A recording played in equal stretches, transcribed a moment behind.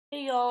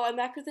Hey y'all, I'm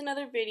back with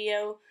another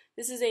video.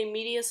 This is a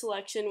media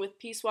selection with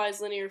piecewise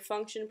linear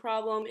function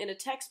problem in a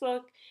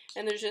textbook,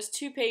 and there's just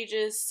 2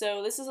 pages,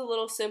 so this is a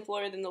little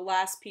simpler than the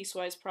last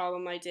piecewise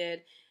problem I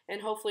did,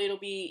 and hopefully it'll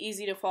be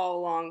easy to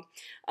follow along.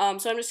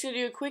 So I'm just going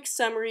to do a quick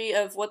summary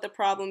of what the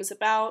problem is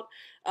about.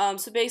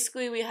 So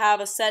basically we have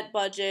a set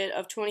budget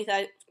of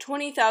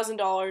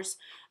 $20,000,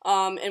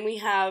 and we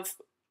have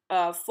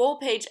full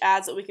page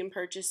ads that we can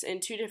purchase in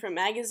 2 different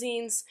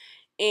magazines.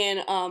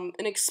 And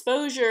an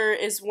exposure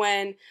is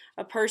when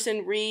a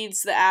person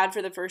reads the ad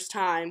for the first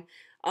time.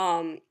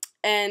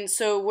 And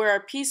so where our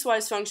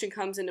piecewise function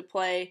comes into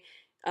play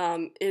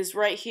is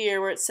right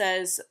here where it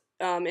says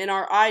in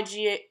our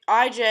IJ,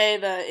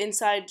 the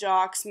Inside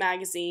Jocks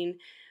magazine,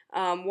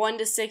 1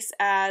 to 6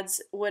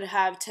 ads would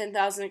have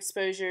 10,000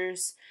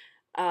 exposures,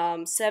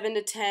 7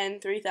 to 10,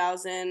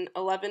 3,000,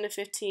 11 to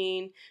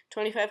 15,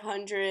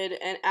 2,500,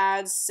 and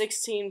ads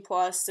 16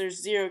 plus,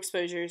 there's 0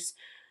 exposures.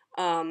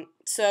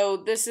 So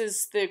this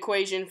is the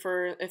equation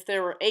for if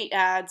there were 8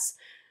 ads.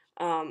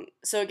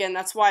 So again,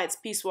 that's why it's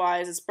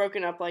piecewise. It's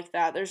broken up like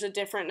that. There's a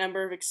different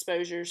number of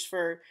exposures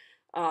for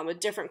a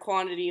different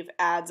quantity of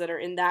ads that are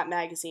in that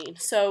magazine.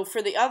 So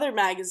for the other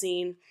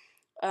magazine,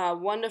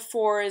 1 to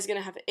 4 is going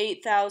to have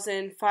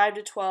 8,000, 5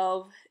 to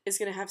 12 is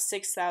going to have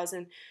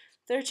 6,000,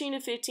 13 to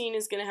 15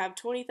 is going to have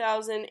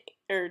 20,000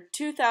 or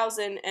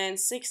 2,000, and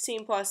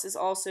 16 plus is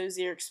also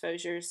 0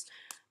 exposures.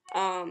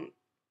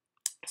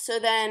 So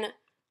then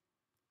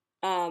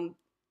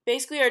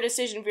basically our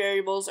decision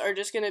variables are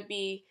just going to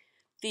be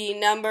the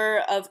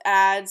number of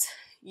ads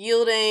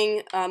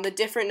yielding the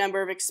different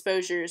number of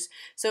exposures.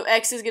 So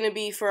X is going to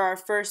be for our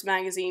first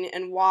magazine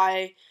and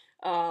Y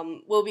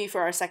will be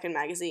for our second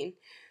magazine.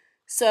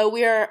 So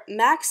we are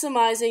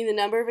maximizing the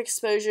number of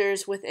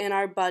exposures within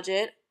our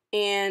budget,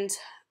 and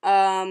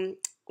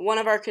one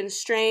of our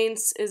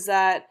constraints is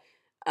that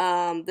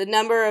the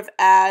number of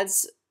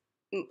ads,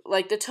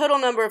 like the total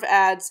number of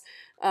ads,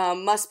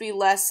 must be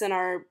less than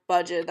our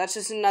budget. That's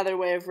just another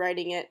way of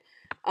writing it.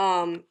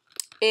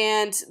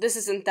 And this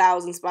is in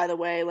thousands, by the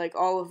way, like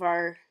all of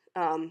our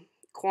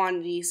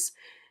quantities.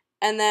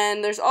 And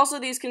then there's also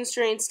these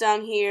constraints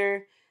down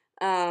here.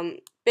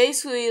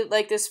 Basically,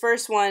 like this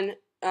first one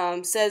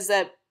says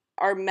that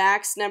our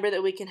max number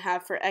that we can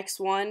have for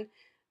X1,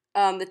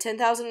 the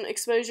 10,000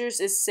 exposures,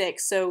 is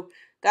 6. So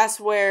that's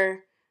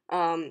where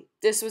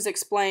this was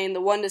explained,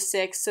 the 1 to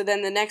 6. So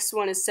then the next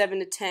one is 7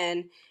 to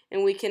 10.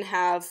 And we can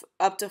have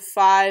up to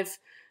 5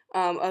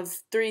 of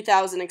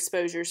 3,000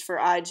 exposures for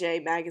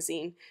IJ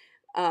magazine.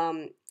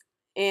 And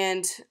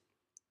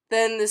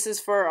then this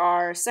is for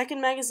our second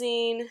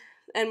magazine,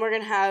 and we're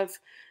going to have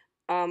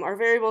our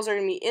variables are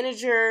going to be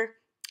integer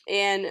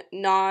and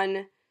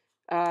non-negative.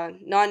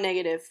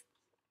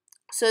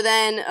 So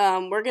then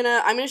I'm going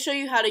to show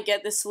you how to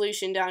get the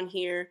solution down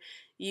here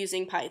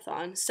using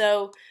Python.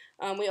 So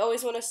we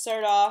always want to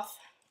start off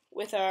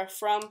with our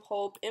from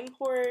PuLp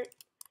import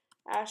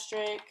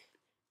asterisk.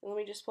 Let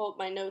me just pull up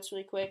my notes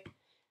really quick.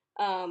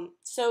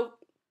 So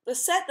the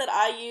set that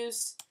I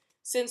used,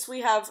 since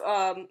we have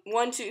 1,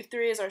 2,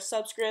 3 as our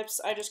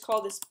subscripts, I just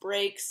call this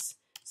breaks,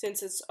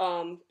 since it's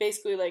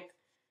basically like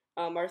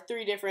our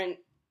 3 different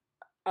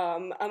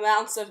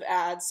amounts of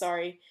ads.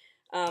 Sorry.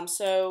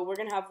 So we're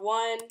gonna have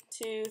 1,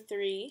 2,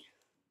 3.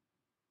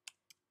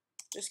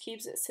 Just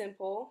keeps it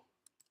simple.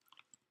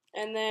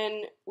 And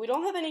then we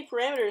don't have any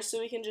parameters, so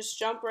we can just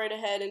jump right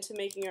ahead into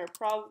making our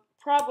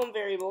problem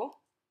variable.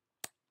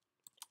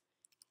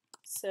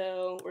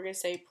 So we're going to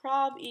say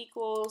prob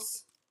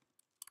equals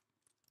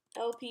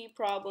LP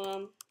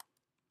problem,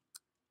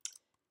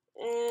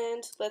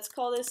 and let's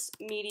call this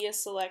media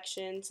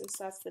selection since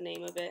that's the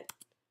name of it.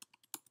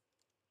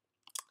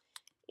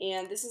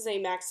 And this is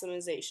a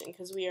maximization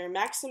because we are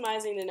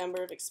maximizing the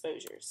number of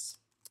exposures.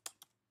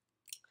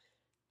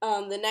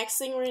 The next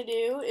thing we're going to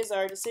do is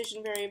our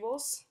decision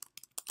variables.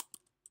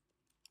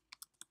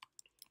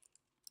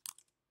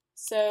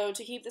 So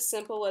to keep this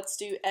simple, let's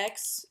do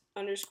x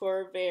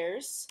underscore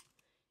vars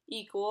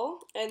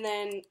equal, and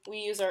then we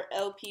use our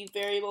LP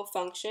variable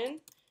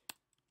function,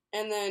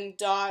 and then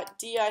dot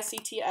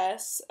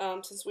dicts,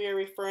 since we are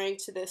referring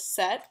to this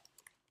set.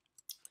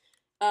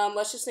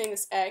 Let's just name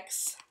this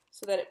x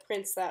so that it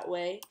prints that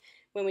way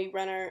when we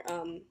run our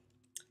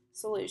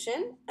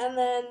solution. And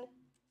then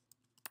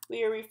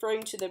we are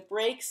referring to the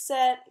break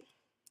set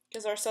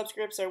because our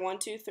subscripts are 1,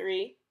 2,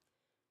 3.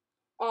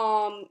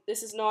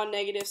 This is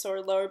non-negative, so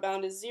our lower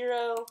bound is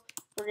 0.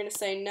 We're going to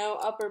say no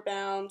upper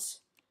bound.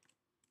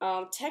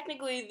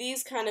 Technically,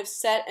 these kind of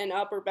set an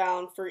upper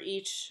bound for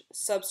each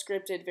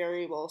subscripted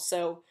variable.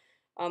 So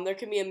there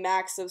can be a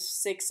max of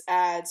 6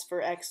 ads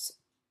for x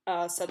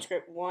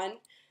subscript 1,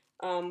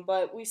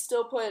 but we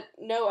still put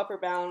no upper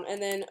bound.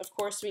 And then, of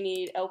course, we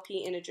need LP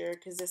integer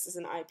because this is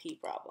an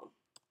IP problem.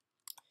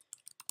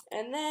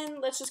 And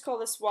then let's just call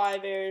this y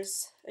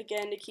vars,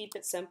 again, to keep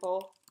it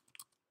simple.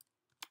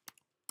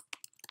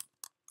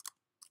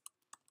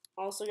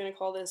 Also going to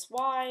call this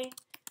y.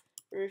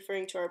 We're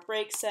referring to our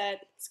break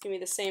set. It's going to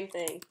be the same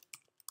thing.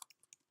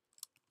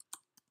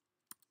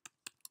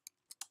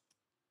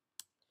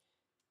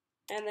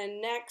 And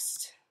then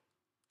next,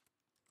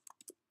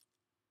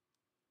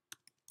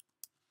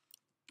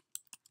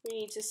 we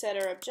need to set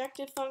our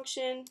objective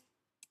function.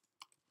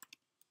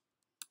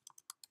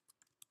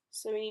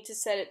 So we need to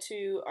set it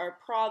to our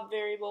prob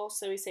variable.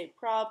 So we say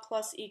prob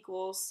plus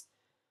equals,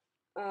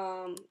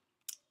 and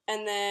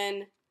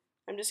then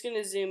I'm just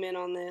going to zoom in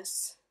on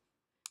this.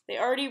 They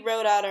already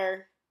wrote out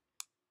our,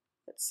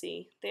 let's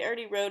see, they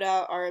already wrote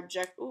out our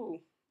ooh,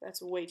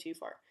 that's way too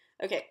far.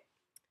 Okay,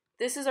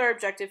 this is our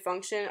objective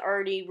function,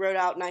 already wrote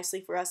out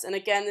nicely for us, and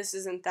again, this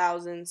is in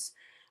thousands.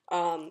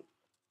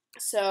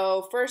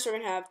 So first we're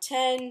going to have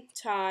 10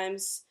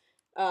 times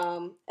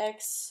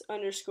x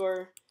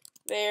underscore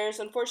vares.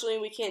 Unfortunately,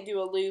 we can't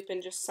do a loop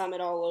and just sum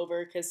it all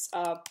over because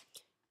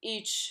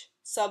each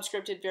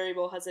subscripted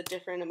variable has a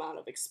different amount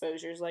of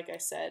exposures, like I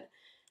said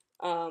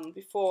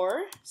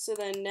before. So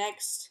then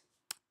next,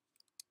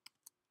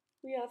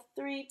 we have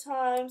 3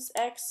 times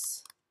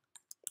x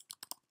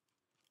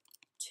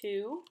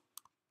 2.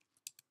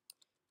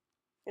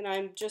 And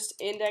I'm just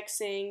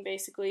indexing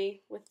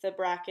basically with the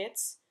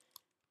brackets.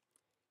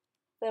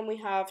 Then we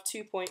have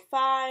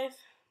 2.5,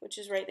 which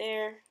is right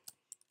there.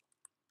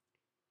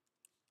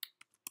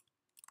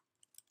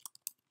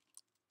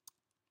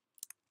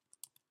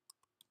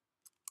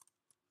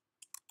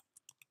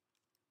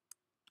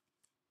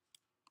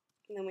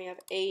 And then we have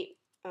 8,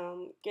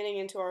 getting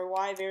into our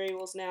y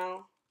variables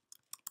now.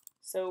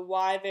 So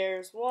y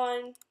vares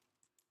 1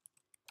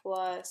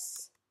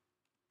 plus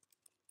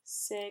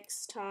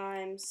 6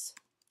 times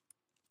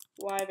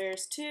y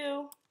vares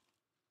 2.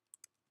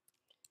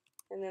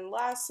 And then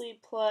lastly,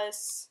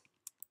 plus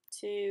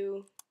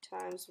 2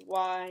 times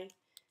y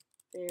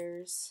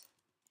vares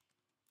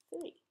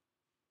 3.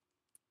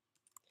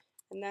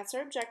 And that's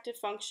our objective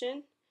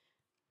function.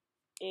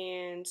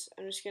 And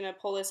I'm just going to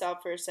pull this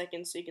out for a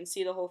second so you can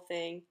see the whole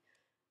thing.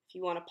 If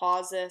you want to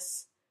pause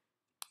this,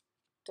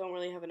 don't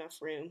really have enough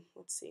room.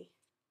 Let's see.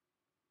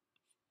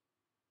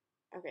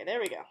 Okay, there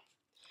we go.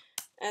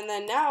 And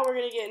then now we're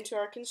going to get into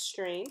our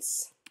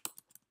constraints.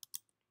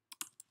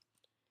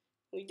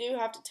 We do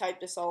have to type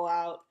this all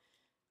out.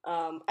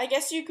 I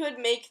guess you could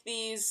make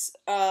these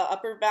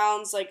upper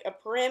bounds like a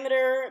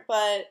parameter,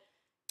 but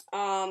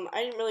I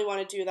didn't really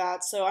want to do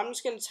that, so I'm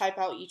just going to type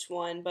out each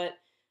one. But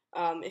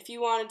if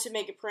you wanted to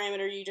make a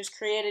parameter, you just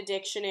create a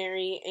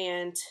dictionary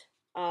and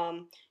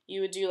you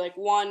would do like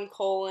 1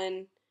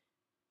 colon.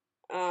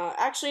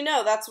 Actually,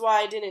 no, that's why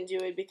I didn't do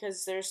it,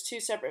 because there's 2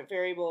 separate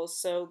variables,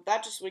 so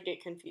that just would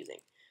get confusing.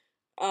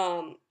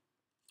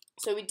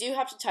 So we do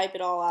have to type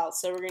it all out.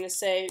 So we're going to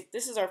say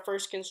this is our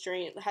first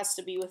constraint. It has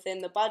to be within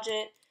the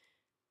budget.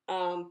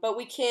 But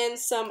we can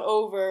sum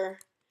over,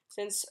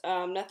 since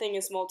nothing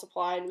is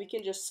multiplied, we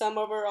can just sum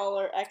over all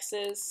our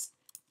x's.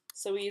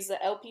 So we use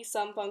the LP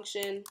sum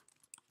function,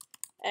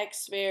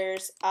 x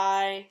vares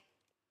I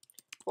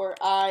for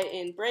I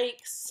in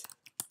breaks,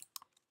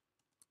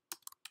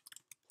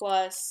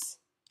 plus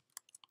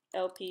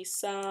LP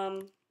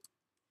sum,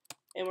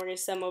 and we're going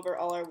to sum over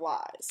all our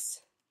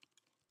y's.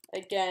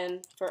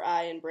 Again, for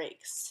I in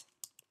breaks,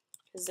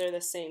 because they're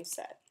the same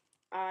set.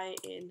 I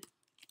in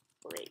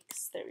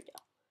breaks. There we go.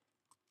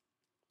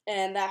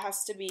 And that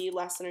has to be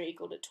less than or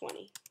equal to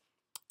 20.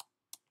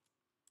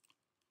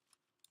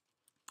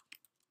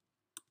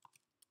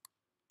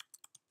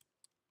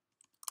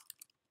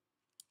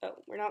 Oh,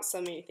 we're not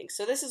summing anything.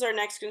 So this is our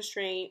next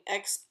constraint.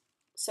 X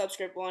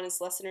subscript 1 is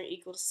less than or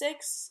equal to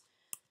 6.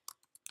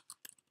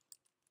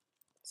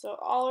 So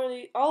all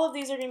of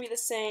these are going to be the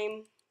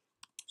same.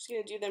 I'm just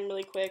going to do them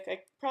really quick. I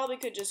probably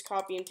could just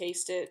copy and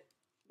paste it,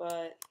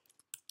 but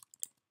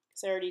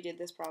because I already did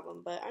this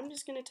problem, but I'm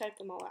just going to type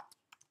them all out.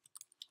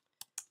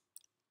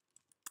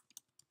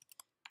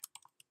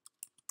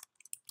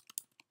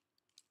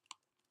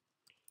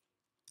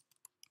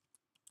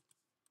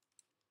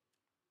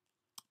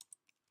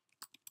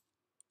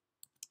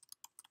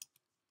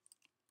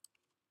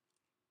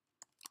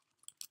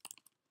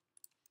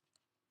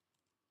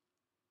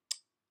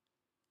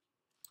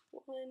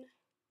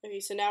 Okay,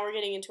 so now we're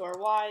getting into our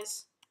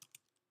y's.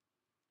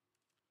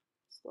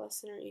 It's less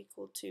than or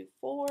equal to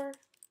 4.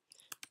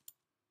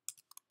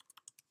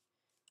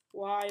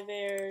 Y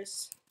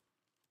vares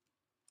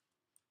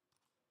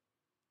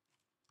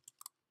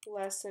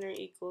less than or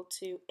equal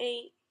to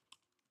 8.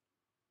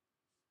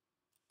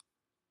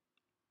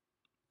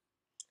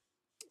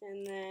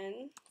 And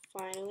then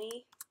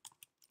finally,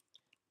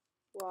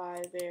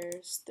 y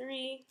vares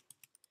 3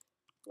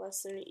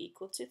 less than or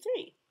equal to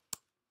 3.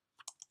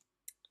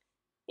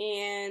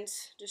 And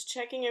just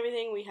checking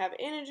everything, we have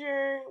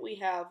integer, we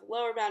have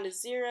lower bound is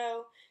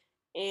 0,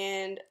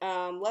 and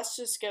let's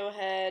just go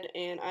ahead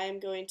and I am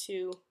going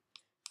to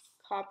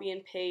copy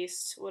and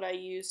paste what I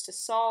used to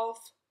solve.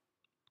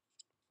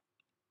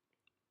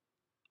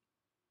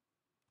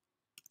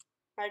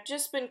 I've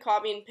just been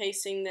copying and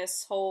pasting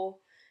this whole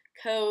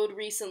code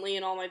recently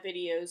in all my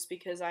videos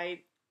because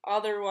I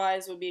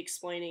otherwise would be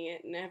explaining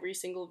it in every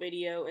single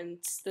video, and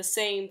it's the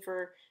same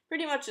for,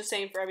 pretty much the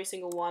same for every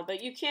single one,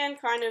 but you can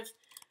kind of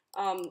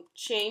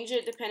change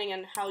it depending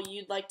on how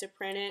you'd like to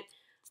print it.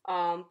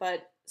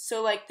 But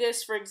so like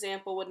this, for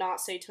example, would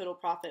not say total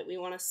profit. We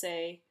want to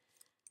say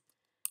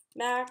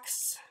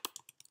max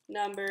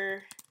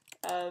number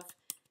of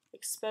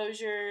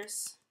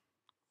exposures.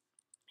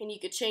 And you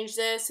could change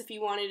this if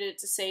you wanted it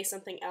to say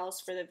something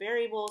else for the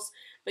variables,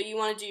 but you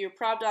want to do your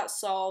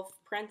prob.solve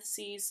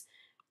parentheses,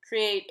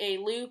 create a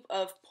loop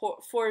of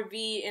for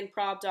v in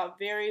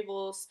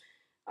prob.variables,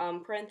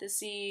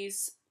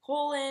 parentheses,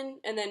 colon,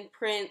 and then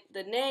print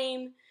the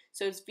name.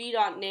 So it's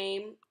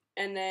v.name,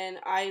 and then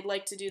I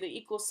like to do the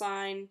equal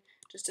sign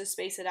just to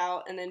space it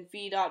out, and then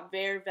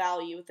v.var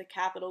value with a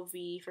capital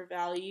V for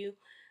value.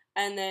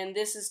 And then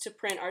this is to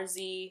print our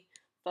z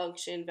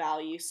function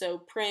value. So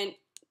print,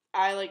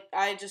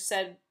 I just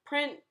said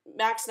print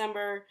max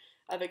number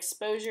of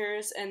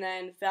exposures and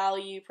then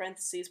value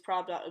parentheses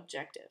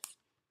prob.objective.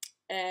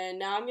 And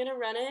now I'm going to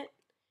run it.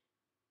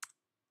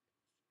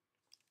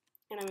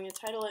 And I'm going to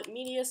title it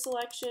media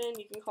selection.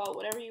 You can call it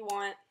whatever you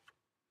want.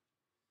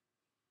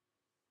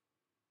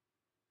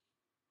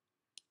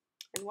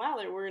 And wow,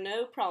 there were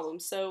no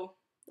problems. So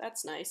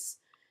that's nice.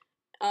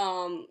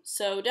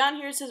 So down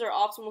here it says our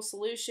optimal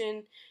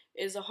solution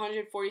is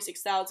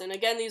 146,000.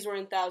 Again, these were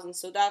in thousands,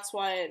 so that's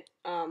why it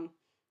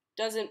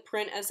doesn't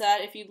print as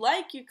that. If you'd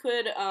like, you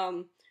could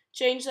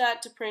change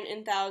that to print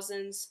in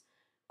thousands,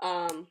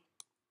 but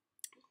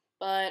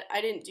I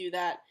didn't do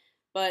that.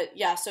 But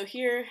yeah, so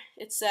here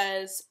it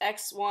says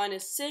x1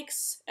 is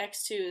 6,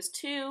 x2 is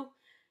 2,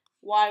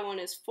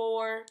 y1 is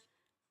 4,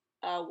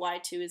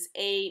 y2 is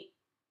 8,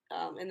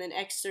 and then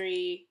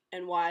x3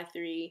 and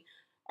y3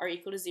 are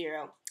equal to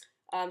 0.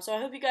 So I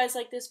hope you guys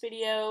like this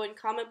video, and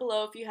comment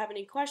below if you have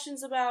any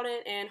questions about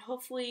it, and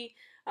hopefully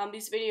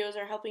these videos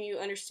are helping you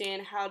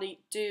understand how to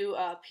do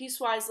a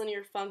piecewise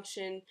linear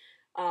function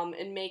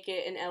and make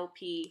it an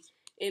LP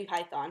in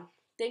Python.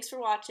 Thanks for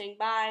watching.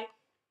 Bye!